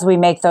because we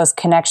make those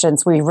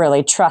connections, we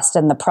really trust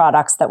in the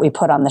products that we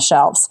put on the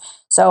shelves.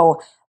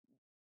 So,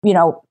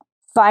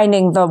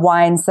 finding the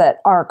wines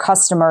that our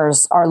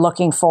customers are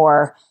looking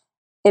for,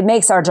 it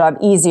makes our job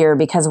easier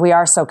because we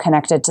are so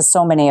connected to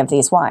so many of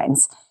these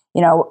wines,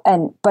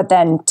 but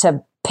then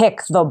to pick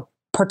the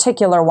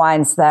particular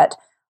wines that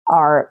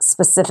are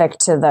specific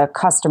to the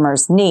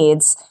customer's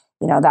needs,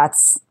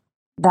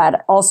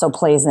 that also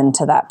plays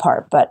into that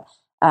part. But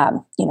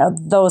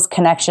those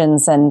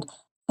connections and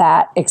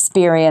that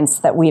experience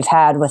that we've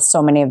had with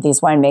so many of these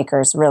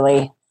winemakers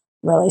really,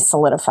 really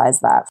solidifies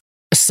that.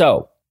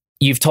 So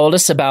you've told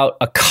us about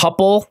a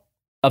couple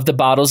of the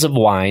bottles of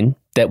wine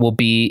that will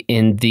be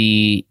in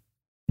the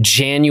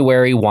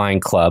January Wine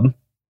Club.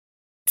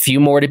 Few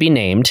more to be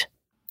named.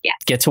 Yeah.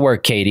 Get to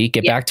work, Katie.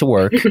 Get back to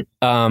work.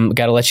 Got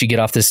to let you get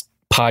off this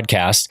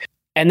podcast.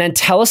 And then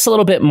tell us a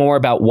little bit more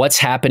about what's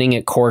happening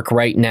at CORK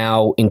right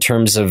now in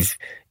terms of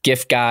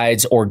gift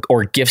guides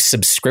or gift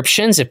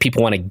subscriptions. If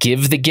people want to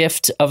give the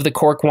gift of the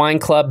CORK Wine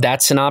Club,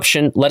 that's an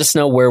option. Let us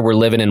know where we're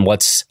living and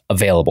what's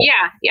available.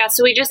 Yeah.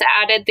 So we just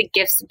added the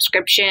gift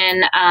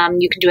subscription.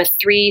 You can do a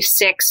 3,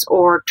 6,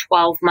 or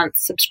 12-month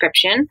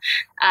subscription.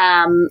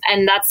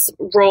 And that's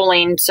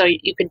rolling. So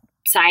you could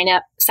sign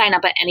up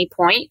at any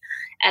point.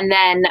 And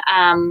then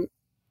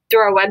through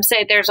our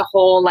website, there's a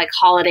whole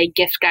holiday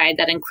gift guide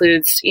that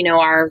includes,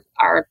 our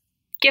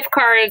gift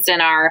cards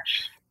and our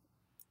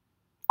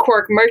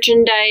CORK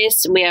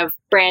merchandise. We have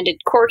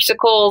branded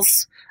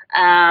corksicles.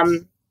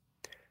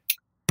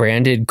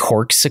 Branded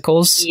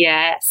corksicles?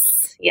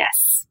 Yes.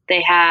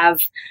 They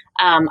have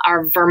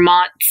our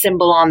Vermont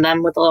symbol on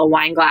them with a little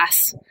wine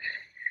glass.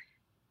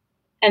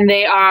 And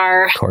they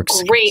are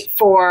great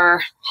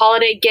for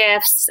holiday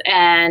gifts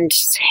and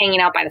just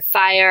hanging out by the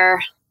fire.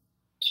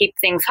 Keep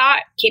things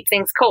hot, keep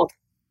things cold.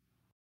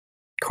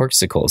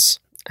 Corksicles.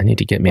 I need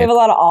to get me. We have a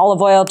lot of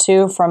olive oil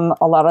too from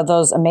a lot of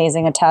those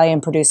amazing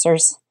Italian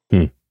producers,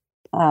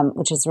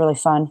 which is really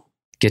fun.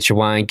 Get your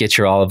wine, get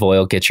your olive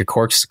oil, get your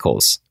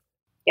corksicles.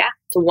 Yeah,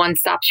 it's a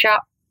one-stop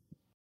shop.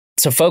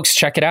 So folks,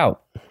 check it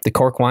out. The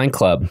CORK Wine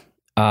Club.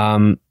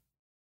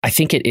 I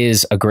think it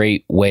is a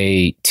great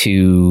way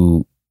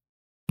to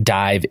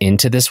dive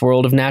into this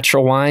world of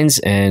natural wines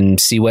and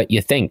see what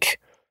you think.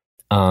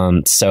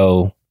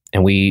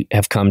 And we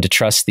have come to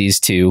trust these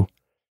two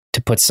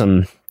to put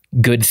some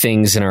good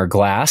things in our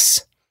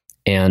glass.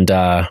 And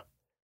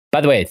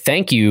by the way,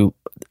 thank you.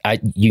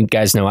 You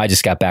guys know I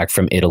just got back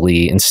from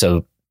Italy. And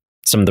so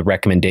some of the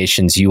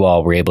recommendations you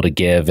all were able to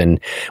give, and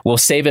we'll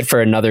save it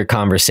for another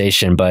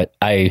conversation. But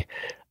I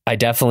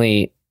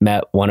definitely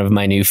met one of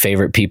my new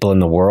favorite people in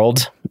the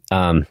world,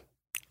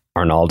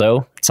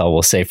 Arnaldo. That's all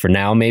we'll say for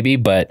now, maybe.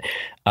 But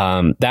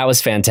that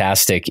was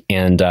fantastic.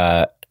 And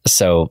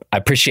so I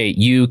appreciate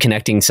you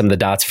connecting some of the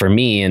dots for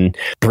me and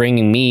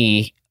bringing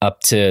me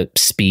up to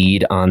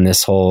speed on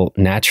this whole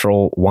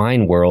natural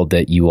wine world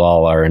that you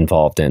all are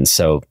involved in.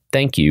 So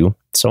thank you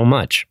so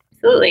much.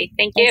 Absolutely.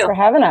 Thank you. Thanks for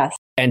having us.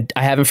 And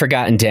I haven't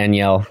forgotten,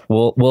 Danielle.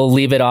 We'll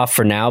leave it off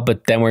for now,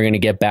 but then we're going to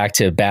get back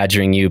to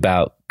badgering you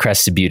about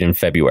Crested Butte in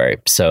February.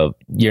 So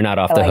you're not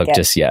off the hook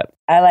just yet.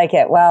 I like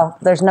it. Well,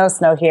 there's no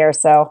snow here,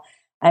 so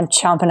I'm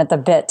chomping at the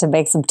bit to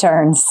make some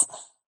turns.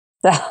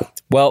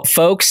 Well,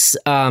 folks,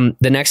 the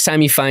next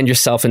time you find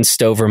yourself in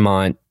Stowe,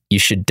 Vermont, you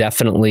should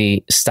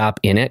definitely stop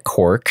in at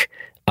CORK.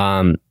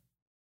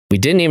 We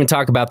didn't even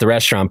talk about the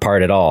restaurant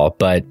part at all,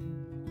 but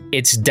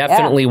it's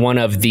definitely one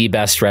of the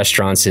best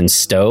restaurants in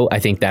Stowe. I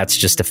think that's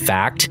just a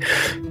fact.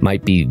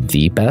 Might be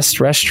the best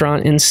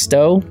restaurant in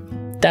Stowe.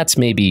 That's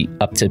maybe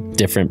up to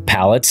different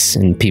palates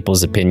and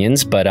people's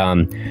opinions, but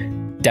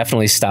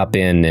definitely stop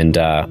in, and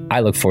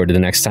I look forward to the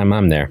next time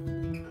I'm there.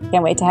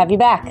 Can't wait to have you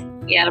back.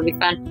 Yeah, it'll be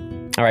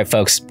fun. All right,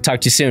 folks. Talk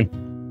to you soon.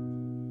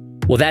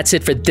 Well, that's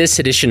it for this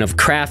edition of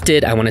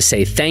Crafted. I want to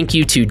say thank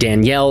you to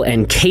Danielle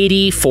and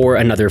Katie for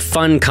another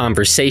fun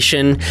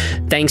conversation.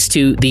 Thanks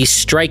to the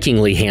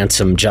strikingly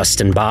handsome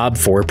Justin Bob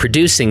for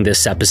producing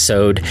this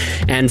episode.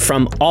 And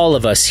from all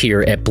of us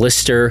here at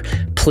Blister,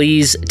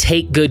 please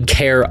take good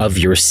care of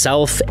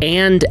yourself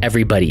and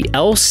everybody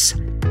else.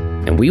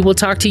 And we will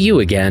talk to you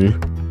again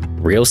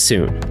real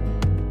soon.